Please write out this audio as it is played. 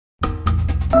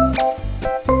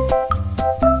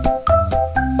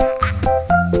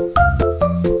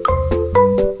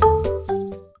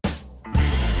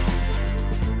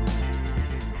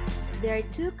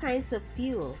kinds of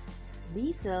fuel: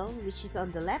 diesel, which is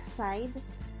on the left side,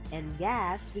 and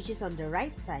gas, which is on the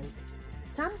right side.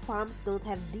 Some pumps don't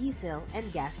have diesel and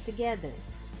gas together.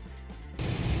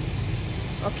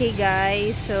 Okay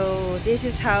guys, so this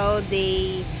is how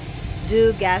they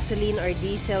do gasoline or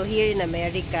diesel here in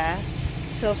America.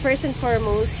 So first and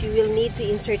foremost, you will need to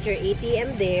insert your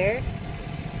ATM there,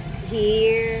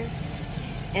 here,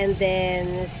 and then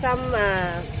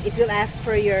it will ask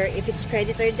for your, if it's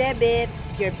credit or debit,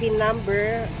 your PIN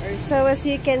number. So as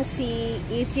you can see,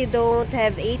 if you don't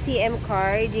have ATM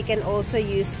card, you can also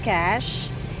use cash.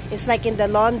 It's like in the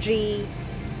laundry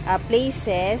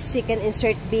places, you can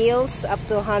insert bills up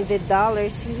to $100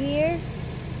 here,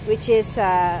 which is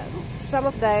some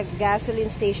of the gasoline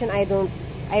station, I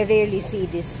rarely see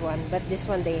this one, but this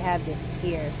one they have it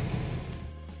here.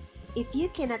 If you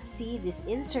cannot see this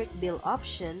insert bill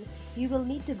option, you will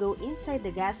need to go inside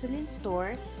the gasoline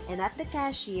store and at the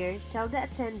cashier, tell the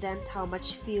attendant how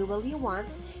much fuel you want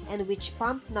and which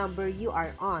pump number you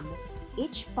are on.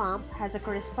 Each pump has a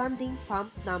corresponding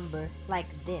pump number like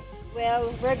this.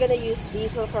 Well, we're gonna use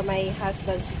diesel for my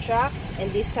husband's truck, and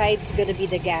this side's gonna be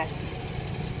the gas.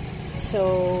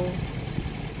 So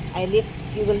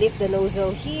you will lift the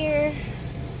nozzle here,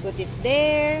 put it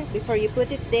there. Before you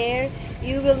put it there,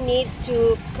 you will need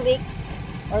to click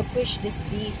or push this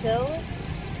diesel,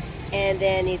 and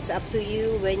then it's up to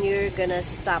you when you're gonna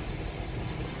stop.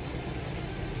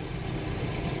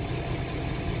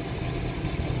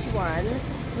 This one,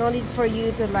 no need for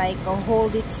you to like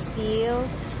hold it still.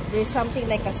 There's something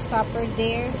like a stopper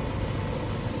there,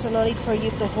 so no need for you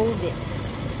to hold it.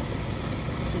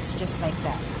 So it's just like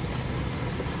that.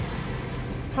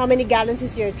 How many gallons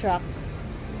is your truck?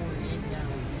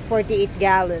 48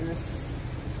 gallons.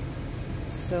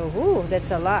 So, ooh,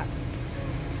 that's a lot.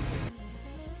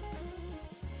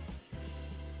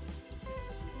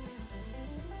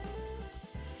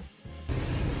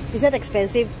 Is that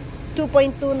expensive?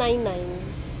 $2.299. I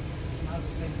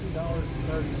would say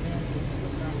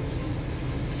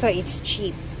 $2.30. So it's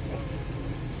cheap.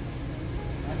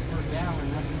 That's per gallon,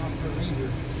 that's not per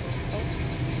liter.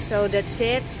 So that's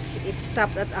it. It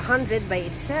stopped at 100 by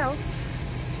itself.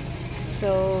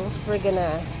 So we're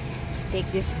gonna take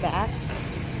this back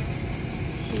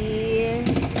here.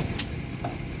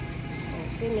 So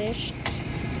finished.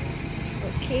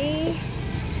 Okay.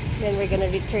 Then we're gonna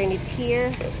return it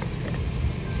here.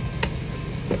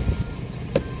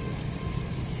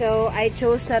 So I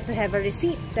chose not to have a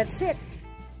receipt. That's it.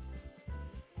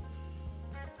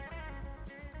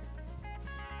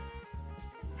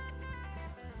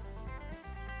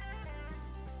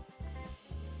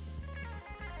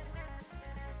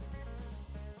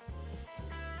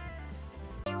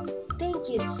 Thank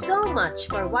you so much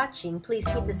for watching. Please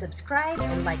hit the subscribe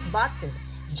and like button.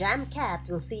 Jam Cat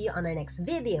will see you on our next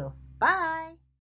video. Bye!